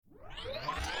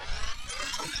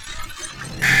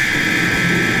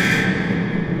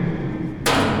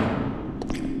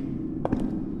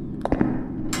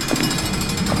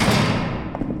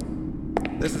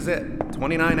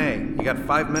29A. You got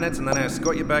 5 minutes, and then I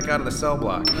escort you back out of the cell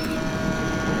block.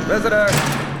 Visitor!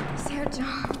 Sarah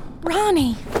John.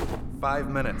 Ronnie! 5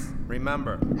 minutes.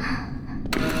 Remember.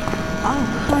 Oh,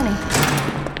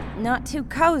 honey. Not too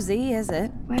cozy, is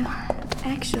it? Well,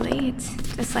 actually, it's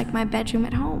just like my bedroom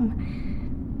at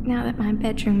home. Now that my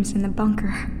bedroom's in the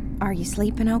bunker. Are you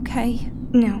sleeping okay?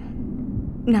 No.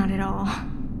 Not at all.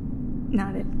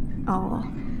 Not at all.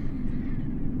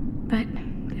 But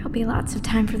there'll be lots of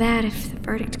time for that if the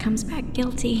verdict comes back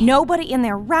guilty. Nobody in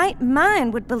their right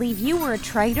mind would believe you were a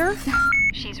traitor.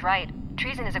 She's right.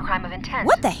 Treason is a crime of intent.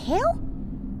 What the hell?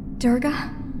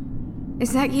 Durga?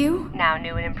 Is that you? Now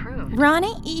new and improved.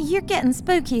 Ronnie, you're getting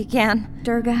spooky again.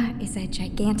 Durga is a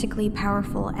gigantically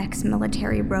powerful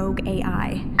ex-military rogue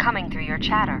AI. Coming through your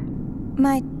chatter.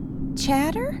 My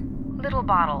chatter? Little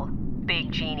bottle,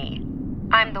 big genie.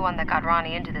 I'm the one that got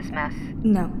Ronnie into this mess.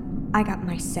 No, I got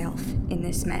myself in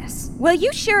this mess. Well,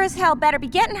 you sure as hell better be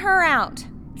getting her out.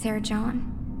 Sarah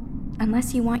John,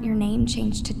 unless you want your name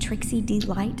changed to Trixie D.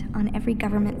 Light on every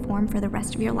government form for the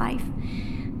rest of your life,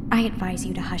 I advise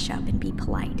you to hush up and be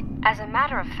polite. As a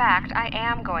matter of fact, I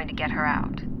am going to get her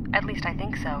out. At least I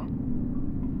think so.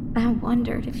 I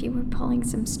wondered if you were pulling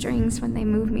some strings when they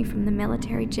moved me from the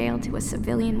military jail to a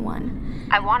civilian one.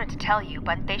 I wanted to tell you,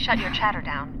 but they shut your chatter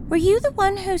down. Were you the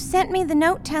one who sent me the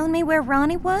note telling me where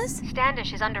Ronnie was?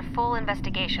 Standish is under full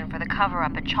investigation for the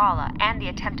cover-up at Chawla and the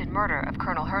attempted murder of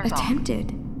Colonel Herzog.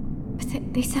 Attempted?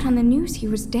 But they said on the news he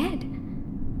was dead.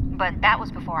 But that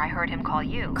was before I heard him call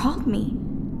you. Called me?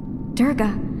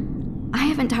 Durga, I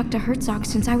haven't talked to Herzog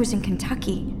since I was in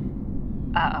Kentucky.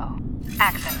 Uh-oh.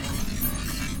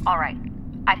 Accessing. All right.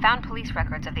 I found police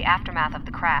records of the aftermath of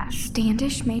the crash.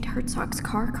 Standish made Herzog's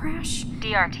car crash?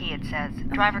 DRT, it says.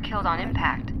 Driver killed on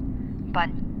impact. But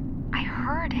I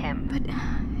heard him.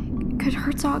 But could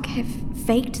Herzog have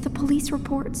faked the police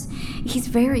reports? He's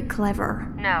very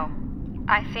clever. No.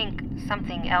 I think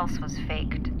something else was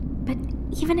faked. But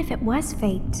even if it was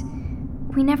faked,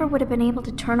 we never would have been able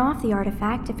to turn off the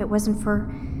artifact if it wasn't for...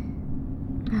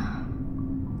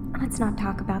 Let's not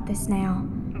talk about this now.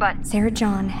 But Sarah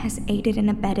John has aided and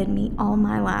abetted me all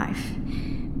my life.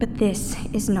 But this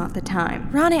is not the time.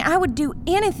 Ronnie, I would do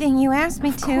anything you asked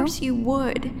me to. Of course you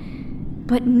would.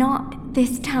 But not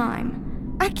this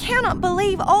time. I cannot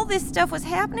believe all this stuff was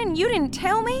happening. You didn't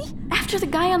tell me? After the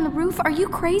guy on the roof, are you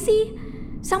crazy?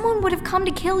 Someone would have come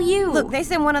to kill you. Look, they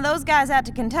send one of those guys out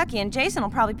to Kentucky, and Jason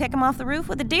will probably pick him off the roof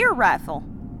with a deer rifle.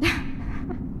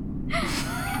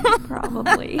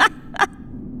 Probably.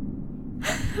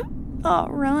 Oh,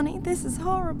 Ronnie, this is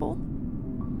horrible.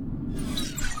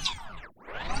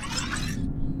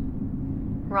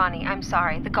 Ronnie, I'm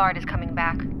sorry. The guard is coming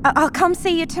back. I'll come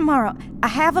see you tomorrow. I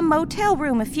have a motel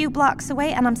room a few blocks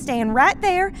away, and I'm staying right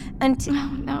there until...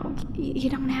 No, you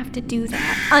don't have to do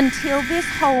that. Until this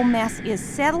whole mess is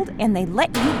settled and they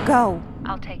let you go.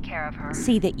 I'll take care of her.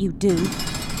 See that you do.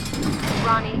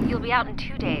 Ronnie, you'll be out in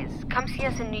 2 days. Come see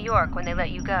us in New York when they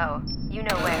let you go. You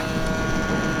know where.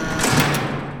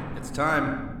 It's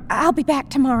time. I'll be back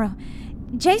tomorrow.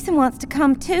 Jason wants to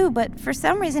come too, but for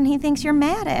some reason he thinks you're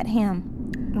mad at him.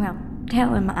 Well,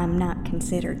 tell him I'm not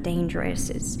considered dangerous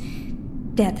as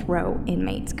death row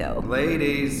inmates go.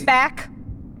 Ladies. Back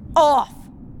off!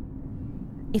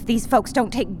 If these folks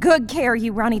don't take good care of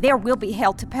you, Ronnie, there will be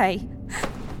hell to pay.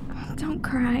 Don't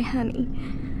cry, honey.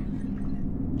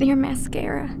 Your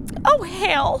mascara. Oh,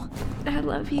 hell! I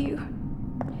love you.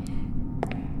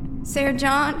 Sarah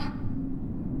John,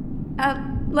 I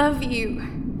love you.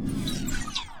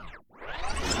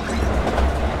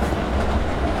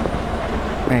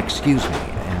 Excuse me,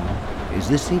 is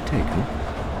this seat taken?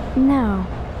 No,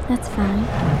 that's fine.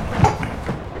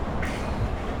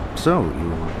 So,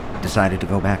 you decided to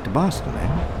go back to Boston, eh?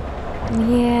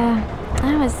 Yeah,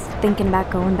 I was thinking about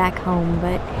going back home,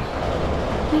 but...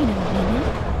 Wait a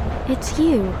minute. It's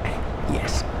you.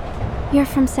 Yes. You're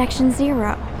from Section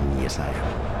 0. Yes, I am.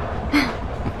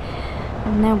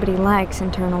 Well, nobody likes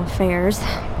internal affairs.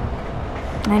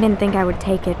 I didn't think I would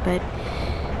take it, but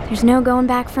there's no going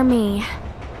back for me.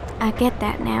 I get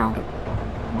that now.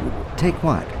 Take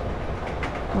what?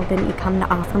 Well, didn't you come to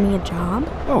offer me a job?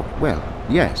 Oh, well,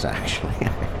 yes, actually.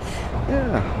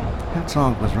 Yeah, that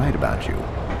song was right about you.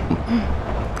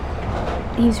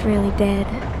 He's really dead,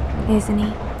 isn't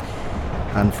he?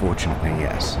 Unfortunately,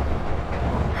 yes.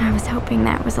 I was hoping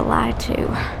that was a lie, too.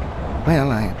 Well,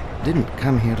 I didn't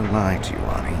come here to lie to you,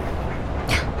 Ronnie.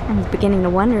 I was beginning to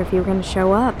wonder if you were going to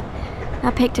show up. I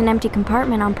picked an empty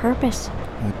compartment on purpose.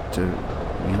 But,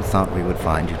 you thought we would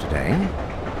find you today?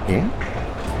 Here?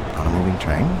 On a moving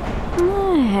train?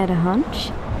 I had a hunch.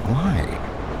 Why?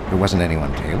 There wasn't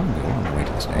anyone tailing you on the way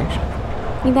to the station.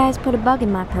 You guys put a bug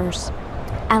in my purse.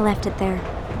 I left it there.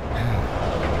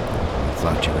 I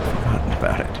thought you had forgotten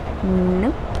about it.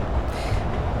 Nope.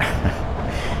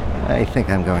 I think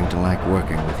I'm going to like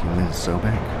working with you, Ms.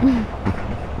 Sobek.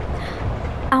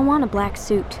 I want a black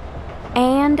suit.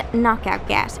 And knockout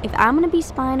gas. If I'm gonna be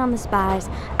spying on the spies,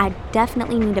 I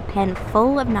definitely need a pen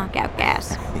full of knockout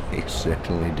gas. You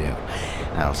certainly do.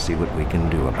 I'll see what we can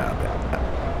do about that.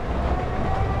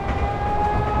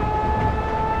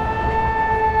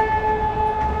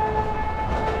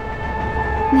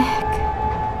 Nick,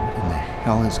 What in the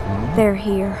hell is going on? they're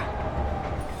here.